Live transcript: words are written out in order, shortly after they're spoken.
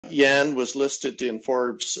Jan was listed in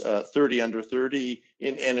Forbes 30 under 30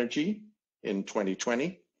 in energy in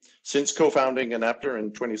 2020. Since co-founding Enapter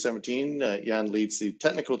in 2017, Jan leads the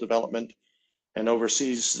technical development and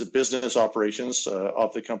oversees the business operations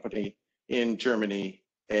of the company in Germany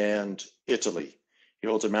and Italy. He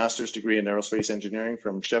holds a master's degree in aerospace engineering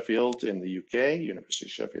from Sheffield in the UK, University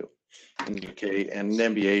of Sheffield in the UK, and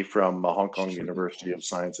an MBA from Hong Kong University of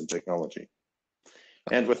Science and Technology.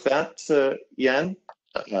 And with that, Jan,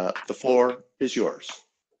 the floor is yours.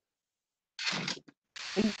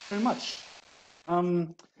 Thank you very much.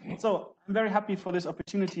 So I'm very happy for this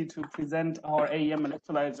opportunity to present our AEM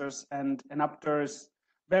Electrolysers and Enapter's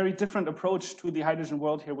very different approach to the hydrogen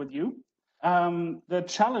world here with you. The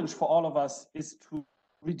challenge for all of us is to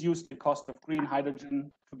reduce the cost of green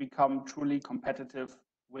hydrogen to become truly competitive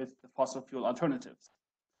with the fossil fuel alternatives.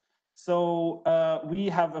 So we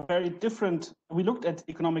have a very different, we looked at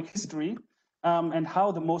economic history and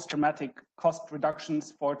how the most dramatic cost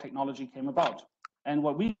reductions for technology came about. And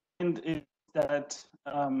what we find is that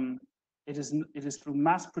it is through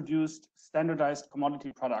mass-produced, standardized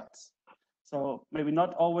commodity products. So maybe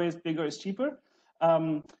not always bigger is cheaper,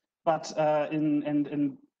 but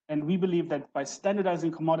and we believe that by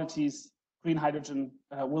standardizing commodities, green hydrogen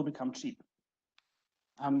will become cheap.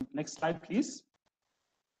 Next slide, please.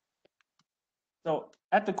 So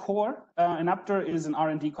at the core, Enapter is an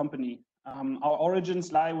R&D company. Our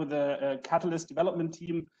origins lie with a catalyst development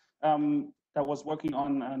team that was working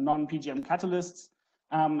on non-PGM catalysts,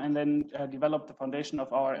 and then developed the foundation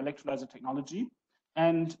of our electrolyzer technology.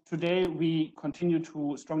 And today we continue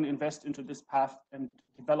to strongly invest into this path and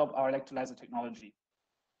develop our electrolyzer technology.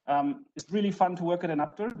 It's really fun to work at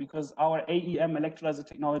Enapter because our AEM electrolyzer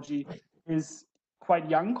technology is quite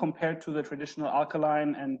young compared to the traditional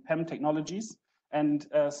alkaline and PEM technologies. And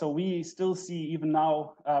so we still see even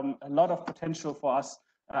now a lot of potential for us,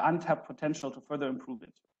 untapped potential to further improve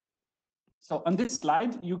it. So on this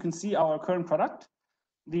slide, you can see our current product,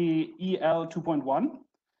 the EL 2.1.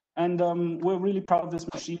 And we're really proud of this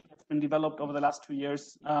machine. It's been developed over the last 2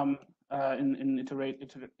 years,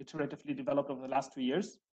 iteratively developed over the last 2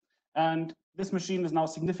 years. And this machine is now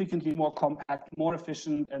significantly more compact, more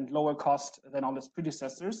efficient, and lower cost than all its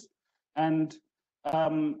predecessors. And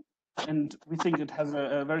we think it has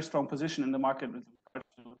a very strong position in the market with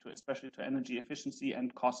regard to especially to energy efficiency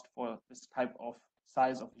and cost for this type of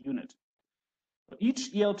size of unit. So each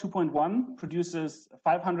EL 2.1 produces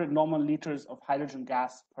 500 normal liters of hydrogen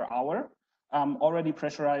gas per hour, already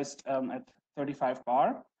pressurized at 35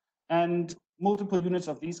 bar. And multiple units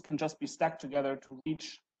of these can just be stacked together to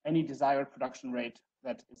reach any desired production rate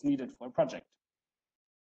that is needed for a project.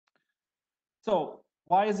 So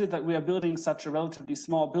why is it that we are building such a relatively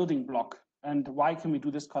small building block, and why can we do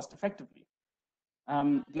this cost effectively?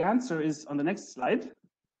 The answer is on the next slide,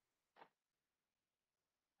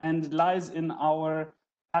 and it lies in our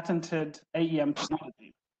patented AEM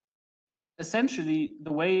technology. Essentially,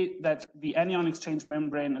 the way that the anion exchange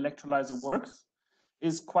membrane electrolyzer works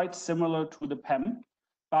is quite similar to the PEM,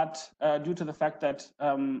 but due to the fact that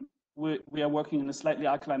we are working in a slightly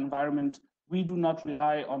alkaline environment, we do not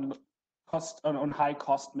rely on high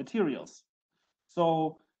cost materials.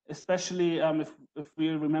 So especially if we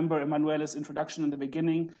remember Emanuele's introduction in the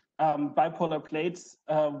beginning, bipolar plates,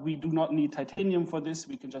 we do not need titanium for this.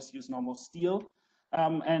 We can just use normal steel.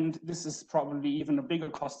 And this is probably even a bigger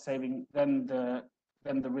cost saving than the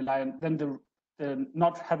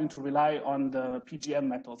not having to rely on the PGM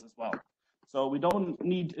metals as well. So we don't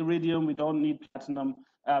need iridium, we don't need platinum,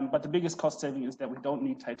 but the biggest cost saving is that we don't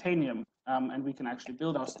need titanium, and we can actually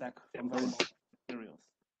build our stack from very low materials.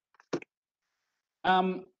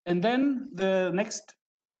 And then the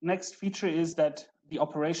next feature is that the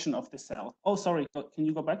operation of the cell. Oh, sorry, can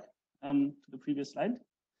you go back to the previous slide?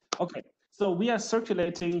 Okay, so we are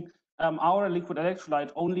circulating our liquid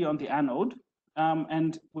electrolyte only on the anode,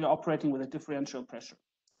 and we are operating with a differential pressure.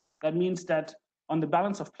 That means that on the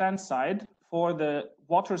balance of plant side, for the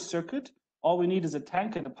water circuit, all we need is a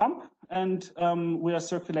tank and a pump, and we are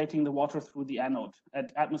circulating the water through the anode.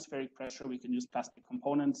 At atmospheric pressure, we can use plastic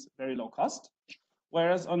components, very low cost.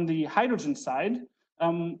 Whereas on the hydrogen side,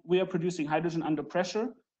 we are producing hydrogen under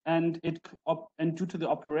pressure, and due to the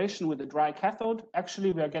operation with a dry cathode,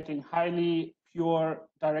 actually we are getting highly pure,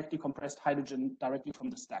 directly compressed hydrogen directly from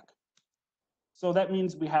the stack. So that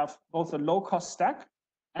means we have both a low-cost stack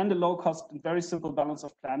and a low-cost and very simple balance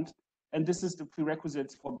of plant. And this is the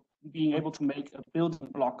prerequisites for being able to make a building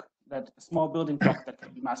block, a small building block that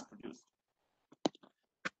can be mass-produced.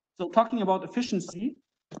 So talking about efficiency,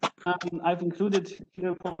 I've included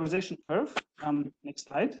here a polarization curve. Next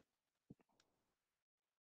slide.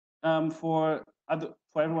 For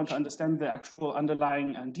for everyone to understand the actual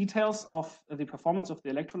underlying details of the performance of the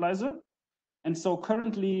electrolyzer. And so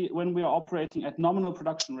currently, when we are operating at nominal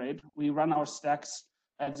production rate, we run our stacks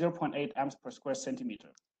at 0.8 amps per square centimeter.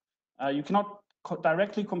 You cannot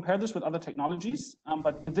directly compare this with other technologies,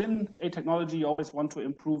 but within a technology, you always want to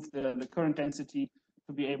improve the current density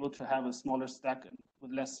to be able to have a smaller stack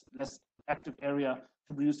with less active area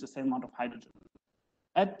to produce the same amount of hydrogen.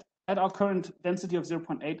 At our current density of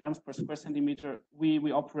 0.8 amps per square centimeter,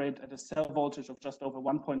 we operate at a cell voltage of just over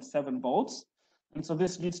 1.7 volts. And so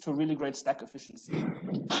this leads to really great stack efficiency.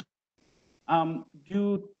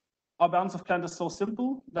 Our balance of plant is so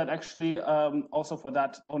simple that actually also for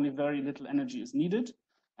that only very little energy is needed.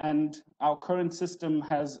 And our current system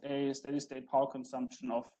has a steady state power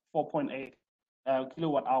consumption of 4.8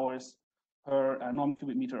 kilowatt hours per normal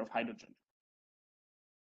cubic meter of hydrogen.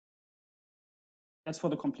 That's for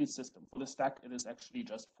the complete system. For the stack, it is actually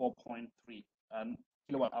just 4.3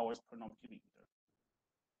 kilowatt hours per normal cubic meter.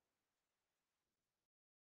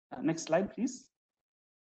 Next slide, please.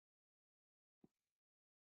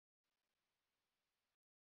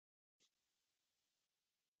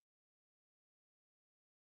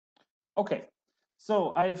 Okay,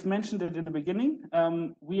 so I've mentioned it in the beginning.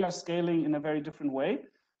 We are scaling in a very different way.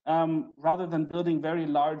 Rather than building very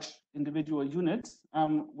large individual units,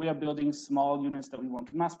 we are building small units that we want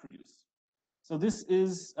to mass produce. So this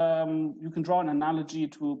is, you can draw an analogy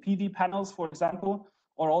to PV panels, for example,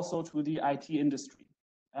 or also to the IT industry.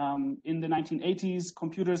 In the 1980s,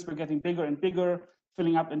 computers were getting bigger and bigger,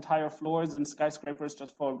 filling up entire floors and skyscrapers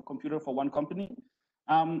just for a computer for one company.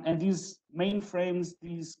 And these mainframes,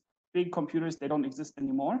 these big computers, they don't exist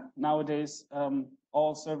anymore. Nowadays,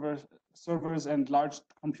 all servers and large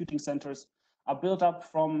computing centers are built up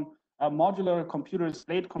from modular computers,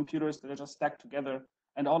 blade computers that are just stacked together.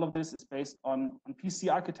 And all of this is based on PC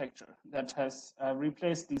architecture that has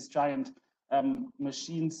replaced these giant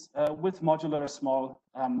machines with modular small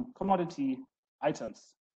commodity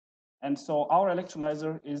items. And so our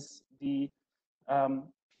electrolyzer is the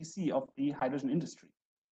PC of the hydrogen industry.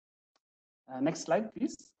 Next slide,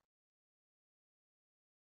 please.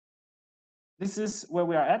 This is where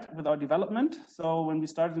we are at with our development. So when we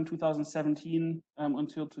started in 2017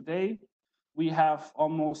 until today, we have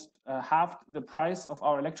almost halved the price of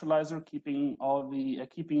our electrolyzer, keeping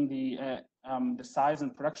the size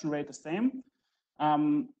and production rate the same.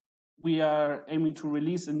 We are aiming to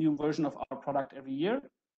release a new version of our product every year,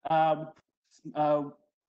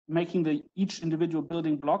 making each individual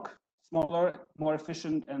building block smaller, more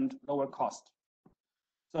efficient, and lower cost.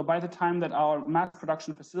 So by the time that our mass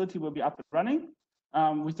production facility will be up and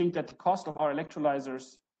running, we think that the cost of our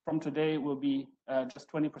electrolyzers from today will be just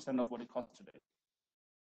 20% of what it costs today.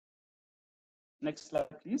 Next slide,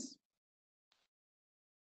 please.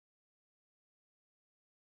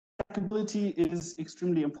 Stackability is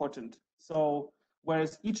extremely important. So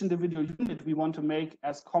whereas each individual unit we want to make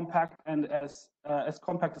as compact and as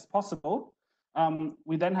compact as possible,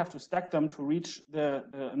 we then have to stack them to reach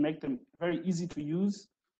make them very easy to use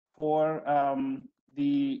for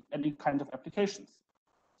any kind of applications.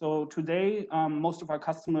 So today, most of our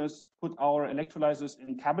customers put our electrolyzers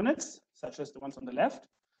in cabinets, such as the ones on the left.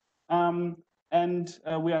 And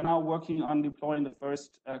we are now working on deploying the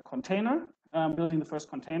first container, building the first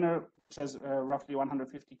container, which has roughly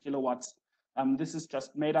 150 kilowatts. This is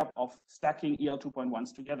just made up of stacking EL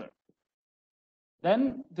 2.1s together.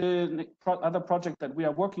 Then the other project that we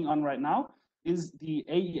are working on right now is the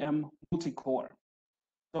AEM multi-core.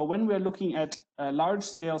 So when we're looking at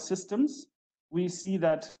large-scale systems, we see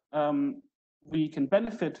that we can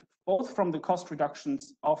benefit both from the cost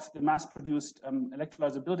reductions of the mass-produced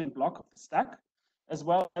electrolyzer building block of the stack, as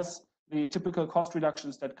well as the typical cost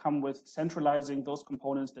reductions that come with centralizing those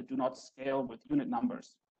components that do not scale with unit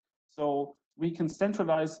numbers. So we can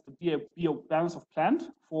centralize the balance of plant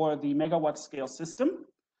for the megawatt scale system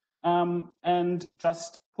and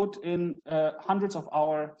just put in hundreds of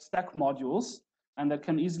our stack modules, and that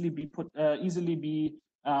can easily be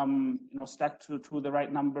stacked to the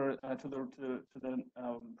right number to the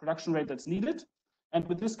production rate that's needed. And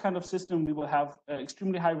with this kind of system, we will have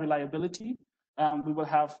extremely high reliability. We will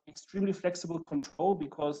have extremely flexible control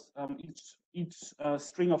because each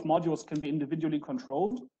string of modules can be individually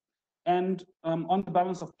controlled. And on the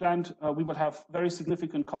balance of plant, we will have very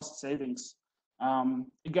significant cost savings.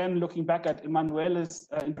 Again, looking back at Emanuele's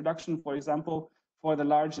introduction, for example, for the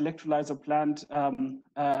large electrolyzer plant,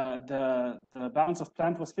 the balance of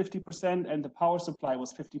plant was 50% and the power supply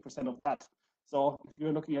was 50% of that. So if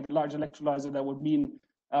you're looking at a large electrolyzer, that would mean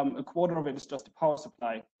a quarter of it is just the power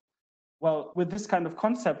supply. well, with this kind of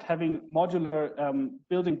concept, having modular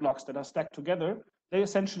building blocks that are stacked together, they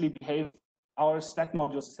essentially behave, our stack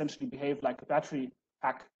modules essentially behave like a battery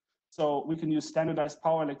pack. So we can use standardized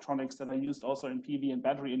power electronics that are used also in PV and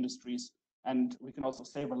battery industries. And we can also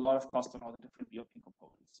save a lot of cost on all the different BOP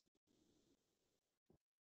components.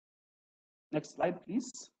 Next slide,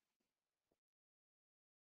 please.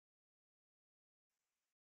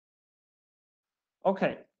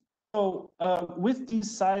 Okay, so with these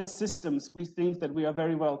size systems, we think that we are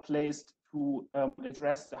very well placed to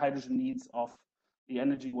address the hydrogen needs of the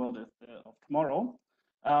energy world of tomorrow.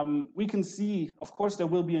 We can see, of course, there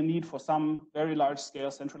will be a need for some very large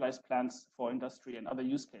scale centralized plants for industry and other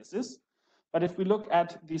use cases. But if we look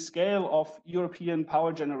at the scale of European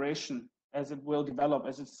power generation as it will develop,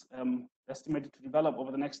 as it's estimated to develop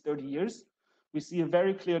over the next 30 years, we see a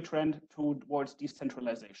very clear trend towards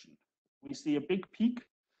decentralization. We see a big peak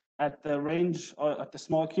at the range, or at the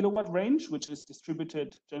small kilowatt range, which is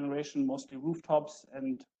distributed generation, mostly rooftops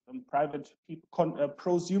and private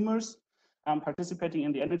prosumers participating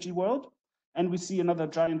in the energy world. And we see another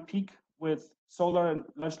giant peak with solar, and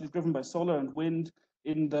largely driven by solar and wind,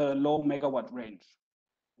 in the low megawatt range.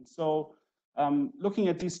 And so looking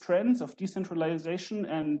at these trends of decentralization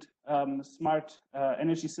and smart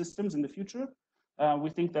energy systems in the future,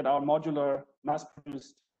 we think that our modular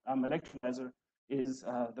mass-produced electrolyzer is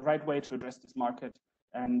the right way to address this market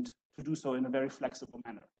and to do so in a very flexible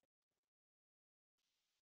manner.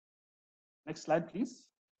 Next slide, please.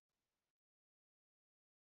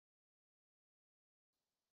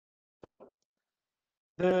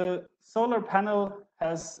 The solar panel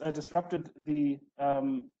has disrupted the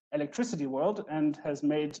electricity world and has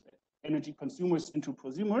made energy consumers into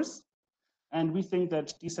prosumers. And we think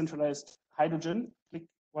that decentralized hydrogen, click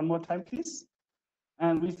one more time, please.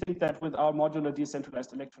 And we think that with our modular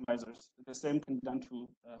decentralized electrolyzers, the same can be done to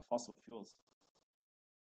fossil fuels.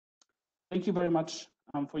 Thank you very much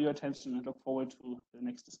for your attention, and look forward to the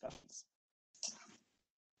next discussions.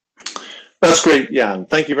 That's great, Jan.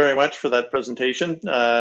 Thank you very much for that presentation.